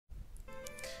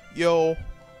Yo,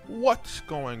 what's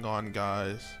going on,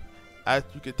 guys? As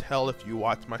you could tell if you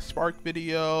watched my Spark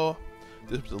video,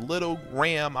 this was a little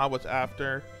ram I was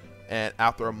after, and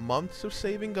after months of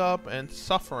saving up and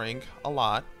suffering a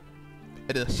lot,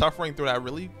 and then suffering through that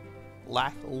really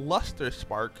lackluster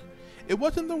Spark, it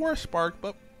wasn't the worst Spark,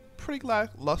 but pretty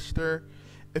lackluster.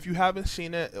 If you haven't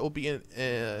seen it, it will be in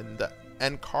the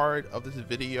end card of this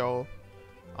video.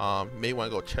 May want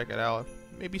to go check it out.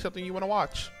 Maybe something you want to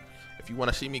watch. If you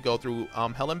want to see me go through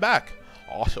hell and back.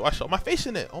 Also, I show my face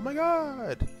in it. Oh my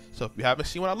god. So if you haven't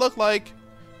seen what I look like,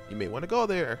 you may want to go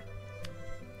there.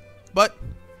 But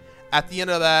at the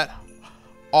end of that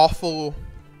awful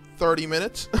 30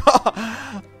 minutes,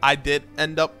 I did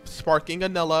end up sparking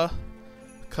Anila,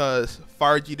 because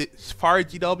Fire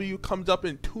GW comes up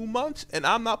in 2 months, and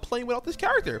I'm not playing without this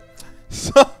character.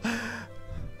 So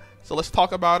let's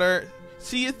talk about her.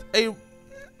 She is a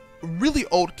really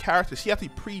old character. She actually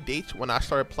predates when I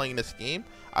started playing this game.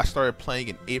 I started playing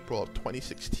in April of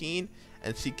 2016,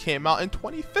 and she came out in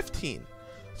 2015.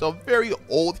 So a very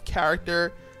old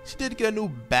character. She did get a new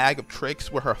bag of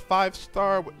tricks with her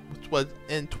 5-star, which was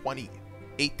in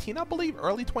 2018, I believe,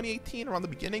 early 2018, around the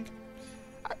beginning.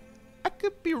 I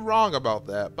could be wrong about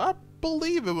that, but I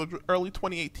believe it was early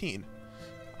 2018.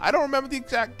 I don't remember the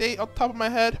exact date off the top of my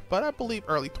head, but I believe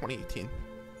early 2018.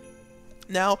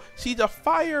 Now, she's a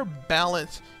fire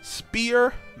balanced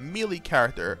spear melee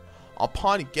character.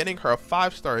 Upon getting her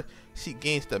 5-star, she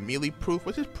gains the melee proof,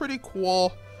 which is pretty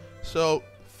cool. So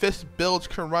fist builds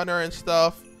can run her and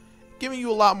stuff, giving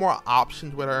you a lot more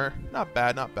options with her. Not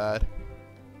bad, not bad.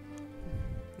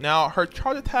 Now, her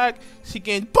charge attack, she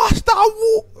gains Basta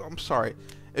Woo! I'm sorry.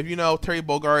 If you know Terry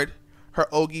Bogard, her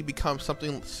Ogi becomes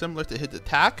something similar to his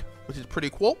attack, which is pretty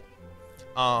cool.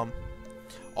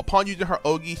 Upon using her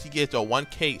Ogi, she gets a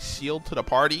 1k shield to the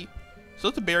party. So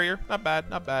it's a barrier. Not bad,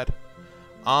 not bad.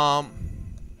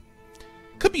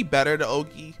 Could be better, the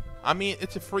Ogi. I mean,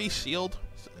 it's a free shield.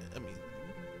 I mean,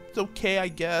 it's okay, I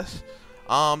guess.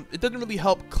 It doesn't really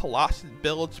help Colossus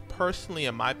builds, personally,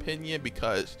 in my opinion,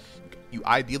 because you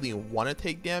ideally want to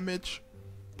take damage.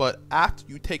 But after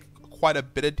you take quite a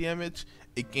bit of damage,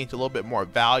 it gains a little bit more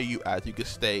value as you can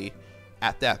stay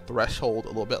at that threshold a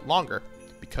little bit longer,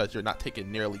 because you're not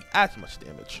taking nearly as much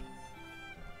damage.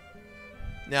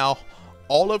 Now,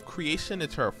 all of creation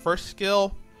is her first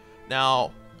skill.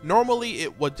 Now, normally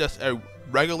it was just a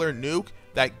regular nuke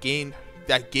that gave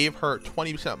her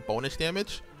 20% bonus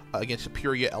damage against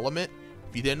superior element.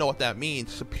 If you didn't know what that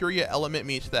means, superior element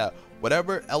means that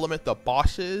whatever element the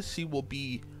boss is, she will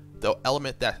be the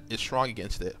element that is strong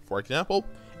against it. For example,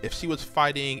 if she was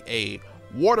fighting a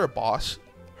water boss,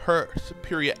 her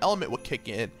superior element would kick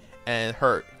in and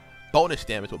her bonus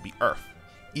damage would be earth,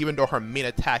 even though her main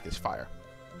attack is fire.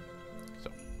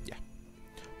 So yeah,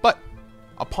 but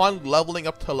upon leveling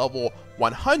up to level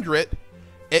 100,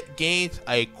 it gains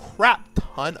a crap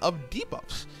ton of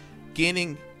debuffs,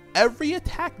 gaining every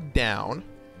attack down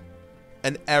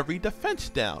and every defense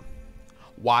down.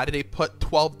 Why did they put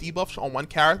 12 debuffs on one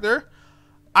character?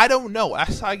 I don't know,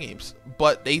 ask Side Games,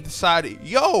 but they decided,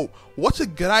 yo, what's a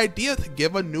good idea to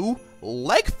give a new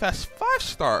Legfest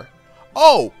 5-star?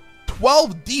 Oh,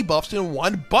 12 debuffs in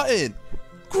one button.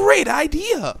 Great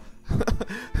idea.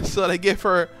 So they give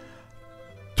her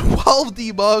 12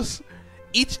 debuffs,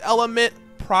 each element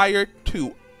prior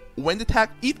to wind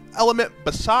attack, each element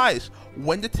besides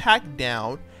wind attack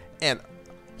down and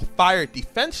fire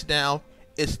defense down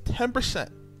is 10%.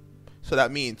 So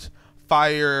that means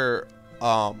fire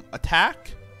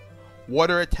attack,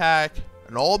 water attack,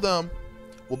 and all of them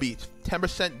will be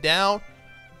 10% down,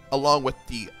 along with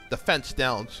the defense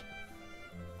downs.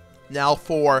 Now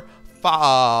for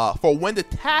wind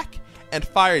attack and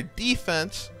fire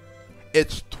defense,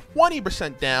 it's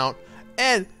 20% down,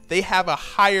 and they have a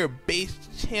higher base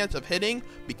chance of hitting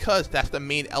because that's the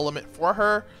main element for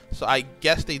her. So I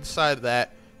guess they decided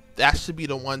that that should be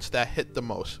the ones that hit the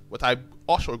most, which I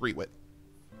also agree with.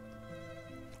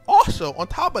 Also, on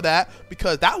top of that,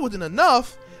 because that wasn't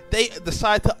enough, they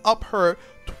decided to up her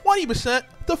 20%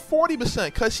 to 40%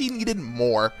 because she needed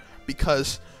more,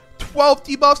 because 12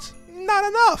 debuffs, not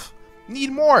enough.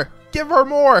 Need more. Give her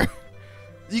more.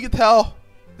 You can tell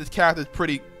this character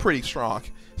is pretty strong.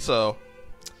 So,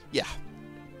 yeah.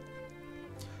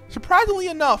 Surprisingly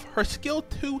enough, her skill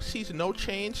 2 sees no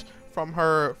change from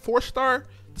her 4-star.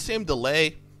 Same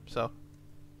delay. So,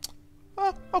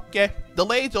 okay.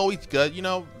 Delay is always good. You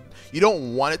know, you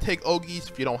don't want to take Ogis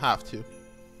if you don't have to.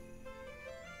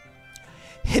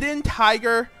 Hidden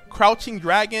Tiger, Crouching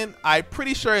Dragon. I'm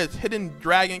pretty sure it's Hidden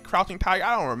Dragon, Crouching Tiger.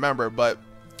 I don't remember, but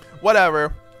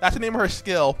whatever. That's the name of her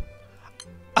skill.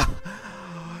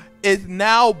 it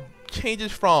now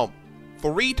changes from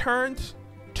 3 turns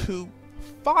to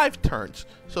 5 turns.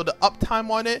 So the uptime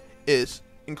on it is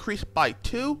increased by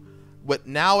 2, with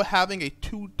now having a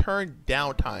 2-turn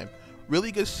downtime.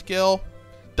 Really good skill,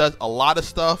 does a lot of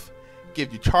stuff,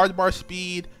 gives you charge bar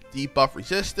speed, debuff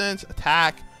resistance,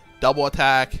 attack, double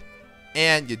attack,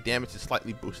 and your damage is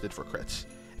slightly boosted for crits.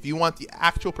 If you want the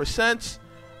actual percents,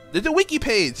 there's a wiki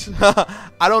page.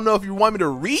 I don't know if you want me to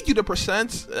read you the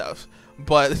percents,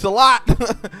 but it's a lot.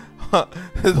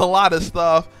 There's a lot of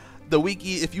stuff. The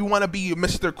wiki, if you want to be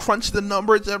Mr. Crunch the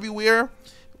numbers everywhere,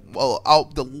 well,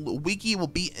 the wiki will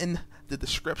be in the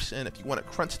description if you want to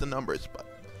crunch the numbers. But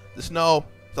just know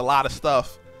it's a lot of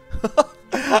stuff.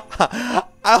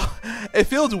 It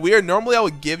feels weird. Normally I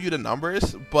would give you the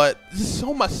numbers, but there's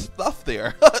so much stuff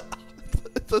there.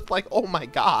 It's just like, oh my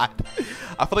god.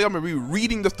 I feel like I'm gonna be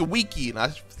reading the wiki, and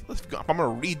if I'm gonna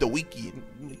read the wiki,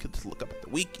 you could just look up at the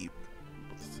wiki.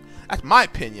 That's my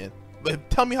opinion. But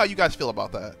tell me how you guys feel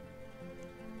about that.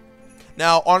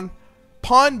 Now,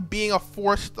 upon being a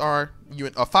 4-star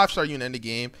unit, a 5-star unit in the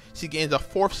game, she gains a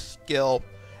 4th skill,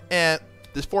 and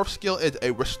this 4th skill is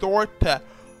a restore to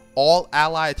all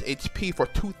allies HP for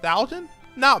 2,000.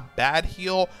 Not bad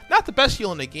heal, not the best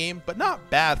heal in the game, but not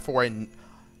bad for a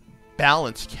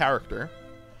balanced character.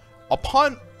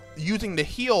 Upon using the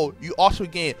heal, you also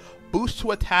gain boost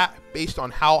to attack based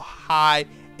on how high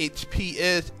HP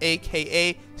is,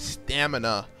 aka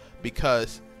stamina,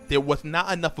 because there was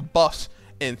not enough buffs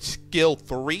in skill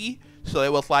 3, so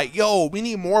it was like, yo, we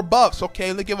need more buffs.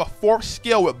 Okay, let's give a 4th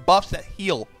skill with buffs that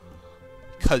heal,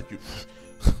 because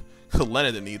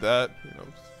Lena didn't need that, you know.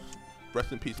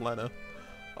 Rest in peace, Lena.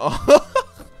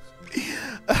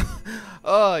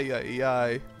 Oh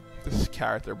yeah, this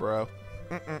character, bro.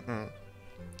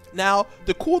 Now,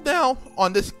 the cooldown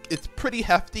on this, it's pretty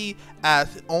hefty,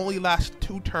 as it only lasts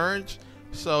 2 turns.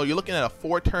 So you're looking at a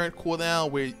 4-turn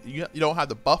cooldown where you don't have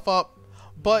the buff up.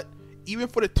 But even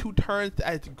for the 2 turns,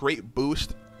 that's a great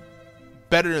boost.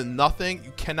 Better than nothing.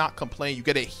 You cannot complain. You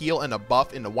get a heal and a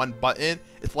buff in the 1 button.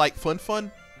 It's like Fun.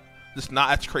 It's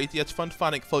not as crazy as Fun.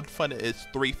 I think Fun is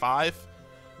 3-5,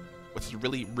 which is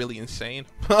really insane.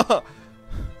 But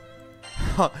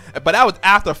that was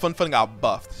after Fun got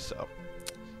buffed, so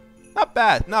not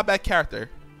bad character.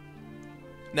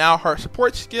 Now her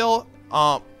support skill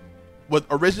was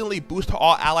originally boost to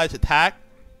all allies attack,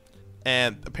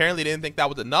 and apparently they didn't think that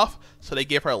was enough, so they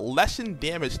gave her lessen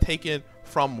damage taken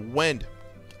from wind.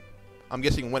 I'm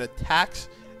guessing wind attacks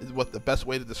is what the best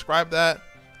way to describe that.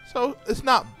 So it's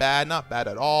not bad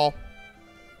at all.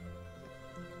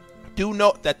 Do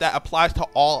note that that applies to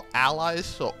all allies,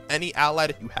 so any ally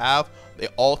that you have, they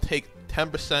all take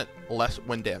 10% less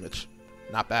wind damage.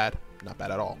 Not bad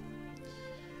at all.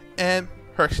 And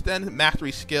her extended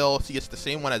mastery skill, see, it's the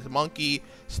same one as Monkey.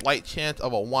 Slight chance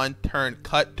of a 1-turn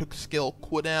cut to skill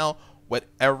cooldown with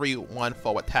every 1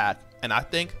 foe attack. And I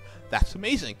think that's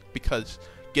amazing, because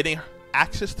getting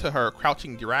access to her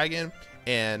Crouching Dragon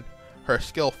and her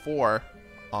skill 4,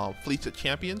 Fleets of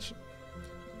Champions,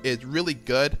 is really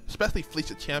good, especially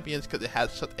Fleets of Champions, because it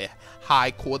has such a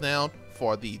high cooldown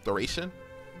for the duration.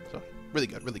 So really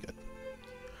good.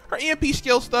 Her EMP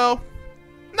skills, though,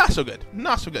 not so good.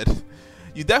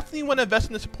 You definitely want to invest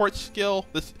in the support skill.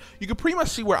 You can pretty much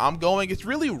see where I'm going. It's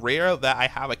really rare that I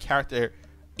have a character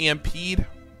EMP'd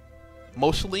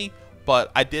mostly,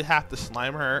 but I did have to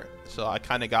slime her, so I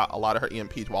kind of got a lot of her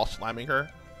EMPs while sliming her.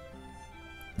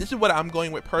 This is what I'm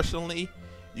going with personally.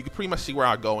 You can pretty much see where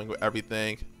I'm going with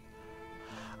everything.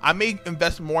 I may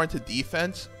invest more into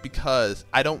defense because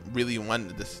I don't really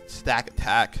want to stack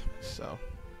attack, so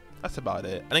that's about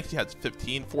it. I think she has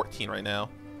 14 right now.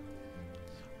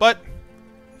 But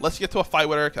let's get to a fight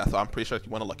with her, because I'm pretty sure you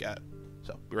want to look at.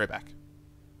 So be right back.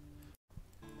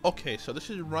 Okay, so this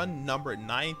is run number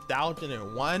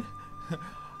 9001.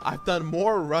 I've done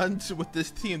more runs with this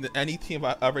team than any team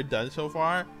I've ever done so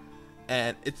far,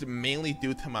 and it's mainly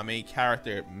due to my main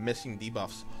character missing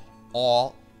debuffs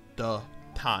all the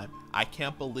time. I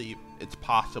can't believe it's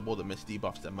possible to miss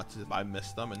debuffs that much as if I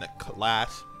missed them in the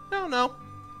class, I don't know,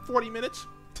 40 minutes.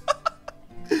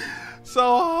 So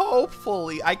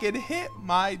hopefully I can hit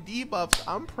my debuffs.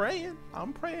 I'm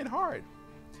praying hard.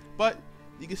 But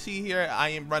you can see here I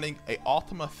am running a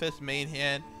Ultima Fist main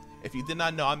hand. If you did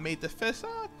not know, I made the fist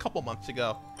a couple months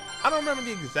ago. I don't remember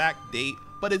the exact date,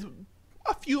 but it's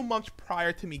a few months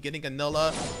prior to me getting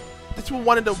Anila. This was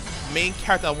one of the main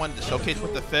characters I wanted to showcase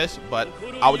with the fist, but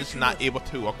I was just not able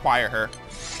to acquire her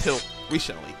till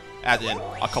recently, as in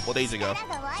a couple days ago.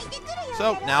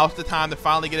 So now's the time to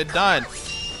finally get it done.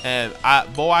 And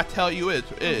I tell you, it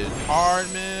is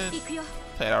hard, man. Tell you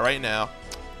that right now.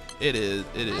 It is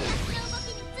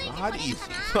not easy.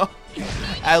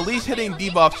 At least hitting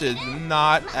debuffs is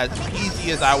not as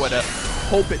easy as I would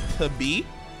hope it to be.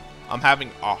 I'm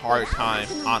having a hard time,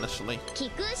 honestly.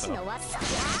 So,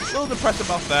 a little depressed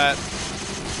about that.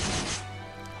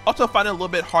 Also finding it a little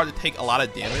bit hard to take a lot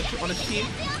of damage on this team.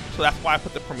 So that's why I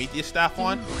put the Prometheus staff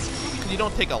on. Because you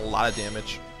don't take a lot of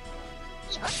damage.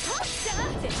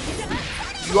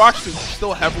 You are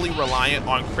still heavily reliant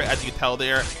on crit, as you can tell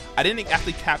there. I didn't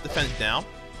actually cap defense down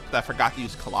because I forgot to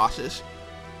use Colossus.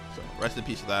 So rest in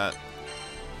peace of that.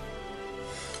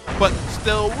 But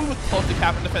still, we were close to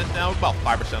capping defense down, about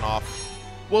 5% off.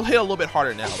 We'll hit a little bit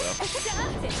harder now though.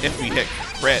 If we hit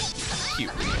crit,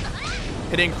 cute.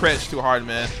 Hitting crit is too hard,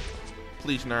 man.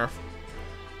 Please nerf.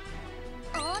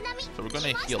 So we're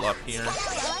gonna heal up here.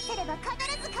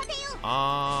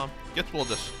 Guess we'll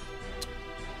just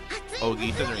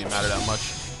Ogi, doesn't really matter that much.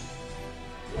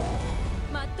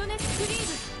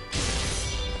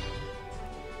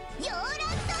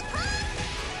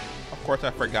 Of course,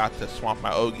 I forgot to swamp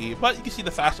my Ogi, but you can see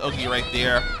the fast Ogi right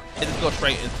there. It just goes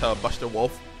straight into Buster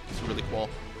Wolf. It's really cool.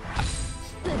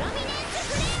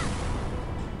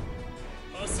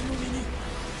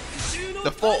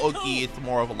 The full Ogi is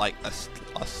more of like a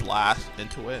slash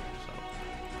into it, so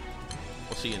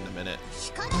we'll see in a minute.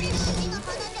 I'm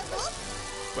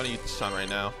gonna use the sun right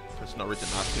now. There's no reason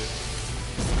not to.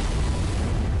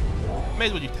 May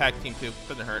as well use tag team too.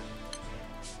 Doesn't hurt.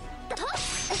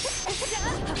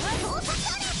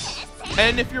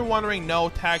 And if you're wondering, no,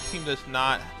 tag team does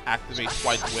not activate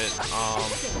twice with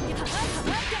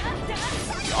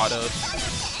the autos.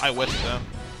 I wish them.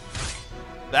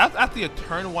 That's actually a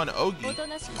turn 1 Ogi.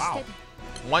 Wow.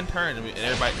 One turn and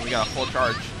everybody, we got a full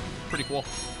charge. Pretty cool.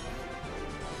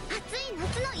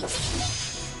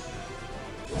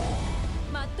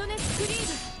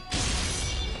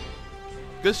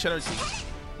 Good synergy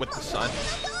with the sun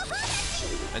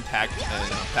and tag team.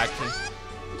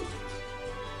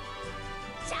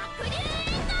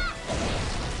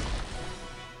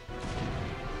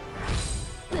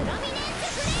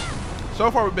 So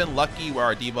far we've been lucky with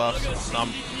our debuffs.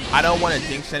 I don't want to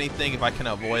jinx anything if I can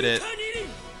avoid it.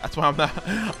 That's why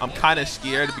I'm kind of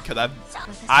scared because I've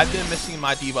been missing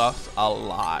my debuffs a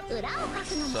lot.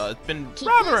 So it's been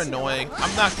rather annoying.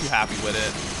 I'm not too happy with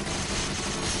it.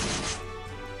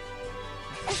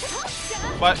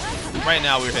 But right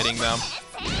now we're hitting them.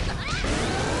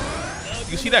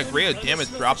 You see that Grea damage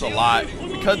drops a lot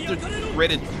because the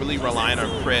grid is really relying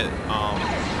on crit. You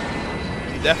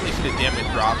definitely see the damage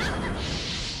drops.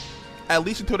 At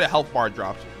least until the health bar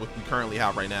drops, which we currently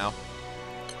have right now.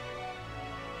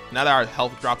 Now that our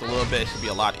health dropped a little bit, it should be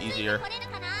a lot easier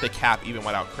to cap even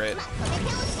without crit.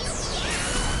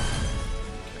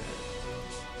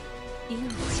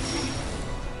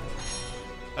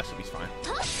 That should be fine.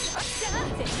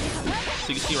 So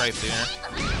you can see right there.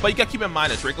 But you gotta keep in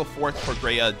mind that Draco Force for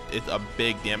Grea is a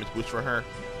big damage boost for her.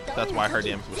 That's why her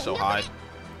damage was so high.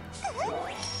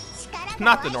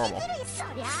 Not the normal.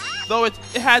 Though it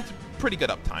has pretty good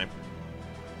uptime.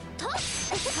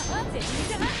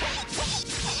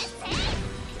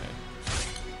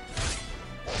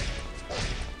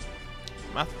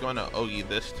 I'm going to Ogi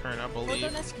this turn, I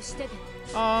believe.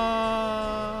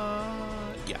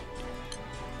 Yeah.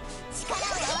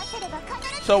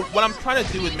 So what I'm trying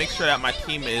to do is make sure that my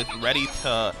team is ready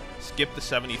to skip the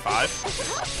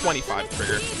 25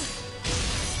 trigger.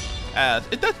 As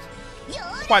it does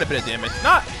quite a bit of damage.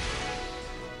 Not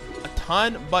a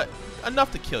ton, but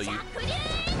enough to kill you.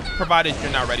 Provided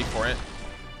you're not ready for it.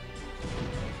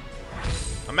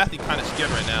 I'm actually kind of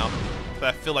scared right now. Because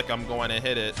I feel like I'm going to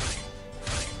hit it.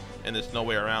 And there's no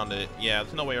way around it. Yeah,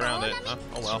 there's no way around it.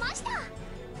 Oh well.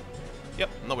 Yep,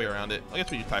 no way around it. I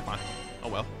guess we use Typhon. Oh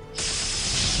well.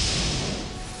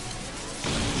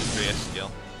 Use skill.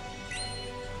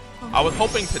 I was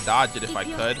hoping to dodge it if I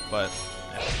could, but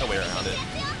yeah, no way around it.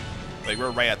 Like, we're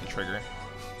right at the trigger.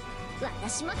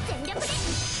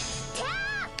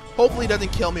 Hopefully it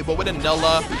doesn't kill me, but with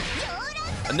Anila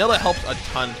helps a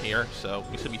ton here, so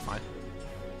we should be fine.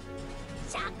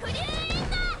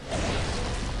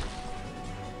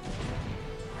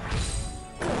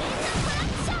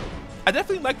 I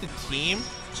definitely like the team.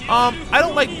 I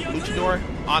don't like Luchador,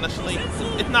 honestly.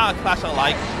 It's not a class I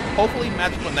like. Hopefully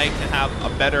Magical Knight can have a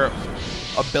better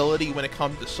ability when it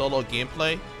comes to solo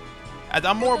gameplay. As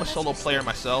I'm more of a solo player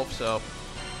myself, so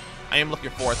I am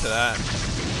looking forward to that.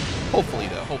 Hopefully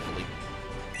though, hopefully.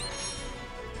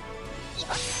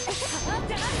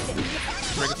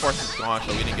 Dragon Force is gone,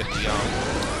 so we didn't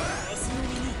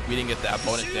get that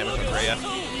bonus damage from Grea.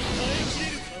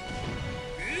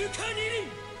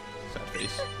 Sad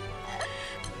face.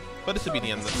 But this will be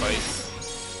the end of the fight.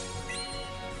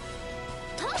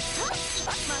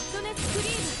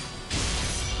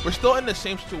 We're still in the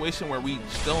same situation where we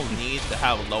still need to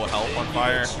have low health on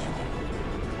fire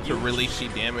to really see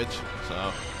damage.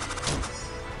 So,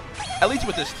 at least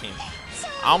with this team.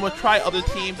 I'm gonna try other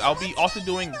teams. I'll be also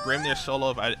doing Grimnir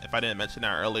solo if I didn't mention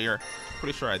that earlier.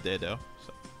 Pretty sure I did though.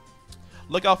 So,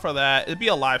 look out for that. It'll be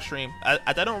a live stream.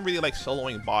 I don't really like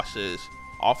soloing bosses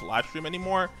off live stream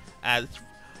anymore, as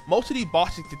most of these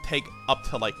bosses can take up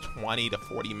to like 20 to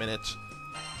 40 minutes.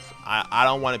 So I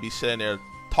don't want to be sitting there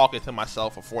talking to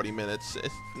myself for 40 minutes.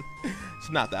 It's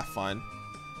not that fun.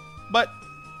 But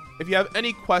if you have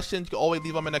any questions, you can always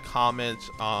leave them in the comments.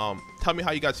 Tell me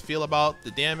how you guys feel about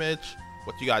the damage,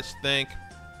 what you guys think.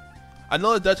 I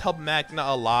know it does help Magna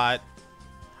a lot.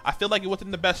 I feel like it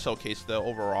wasn't the best showcase though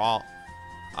overall.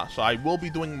 So I will be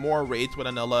doing more raids with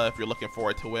Anila if you're looking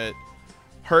forward to it.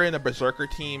 Her and the Berserker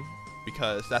team,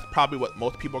 because that's probably what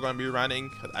most people are going to be running,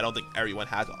 because I don't think everyone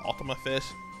has an Ultima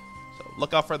Fist. So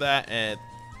look out for that, and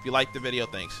if you liked the video,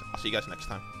 thanks. I'll see you guys next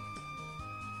time.